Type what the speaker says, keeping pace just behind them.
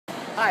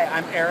Hi,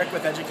 I'm Eric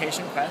with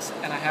EducationQuest,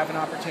 and I have an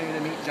opportunity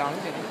to meet John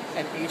Gidding,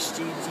 an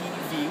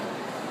HGTV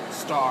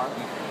star.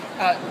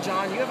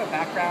 John, you have a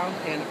background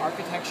in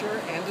architecture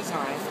and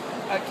design.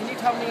 Can you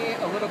tell me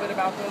a little bit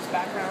about those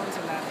backgrounds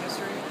and that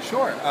history?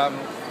 Sure.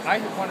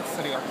 I wanted to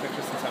study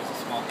architecture since I was a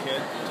small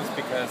kid, just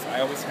because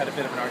I always had a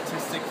bit of an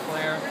artistic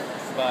flair,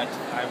 but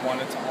I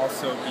wanted to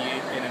also be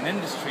in an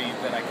industry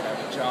that I could have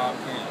a job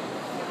in.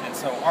 And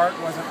so art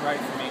wasn't right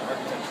for me,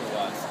 architecture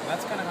was. And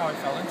that's kind of how I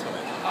fell into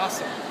it.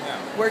 Awesome. Yeah.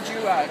 Where'd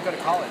you go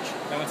to college?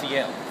 I went to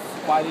Yale.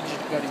 Why did you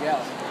go to Yale?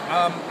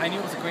 I knew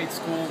it was a great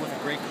school with a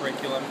great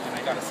curriculum, and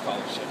I got a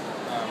scholarship.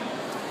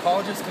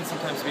 Colleges can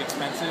sometimes be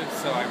expensive,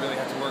 so I really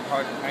had to work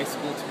hard in high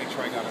school to make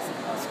sure I got a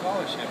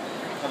scholarship.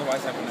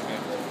 Otherwise, I wouldn't have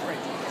been able to.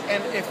 Great.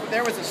 And if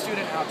there was a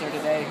student out there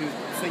today who's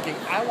thinking,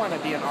 I want to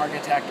be an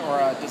architect or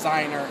a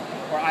designer,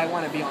 or I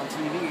want to be on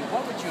TV,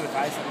 what would you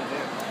advise them to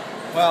do?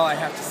 Well, I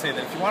have to say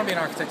that if you want to be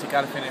an architect, you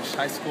got to finish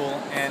high school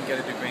and get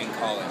a degree in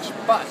college.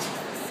 But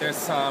there's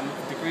some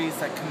degrees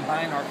that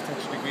combine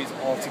architecture degrees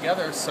all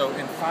together, so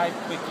in 5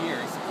 quick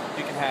years,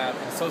 you can have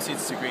an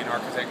associate's degree in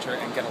architecture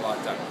and get a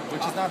lot done,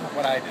 which is not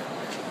what I did.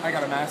 I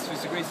got a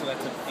master's degree, so that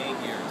took 8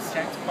 years.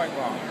 Okay. It's quite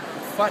long.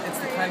 But it's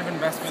the kind of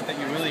investment that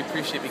you really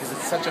appreciate because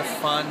it's such a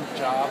fun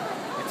job.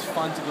 It's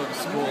fun to go to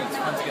school. It's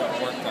fun to get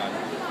work done.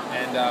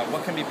 And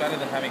what can be better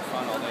than having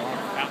fun all day long?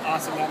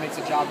 Awesome. That makes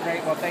the job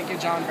great. Well, thank you,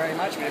 John, very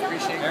much. We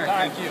appreciate your Eric,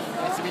 time. thank you.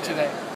 Nice to meet you today.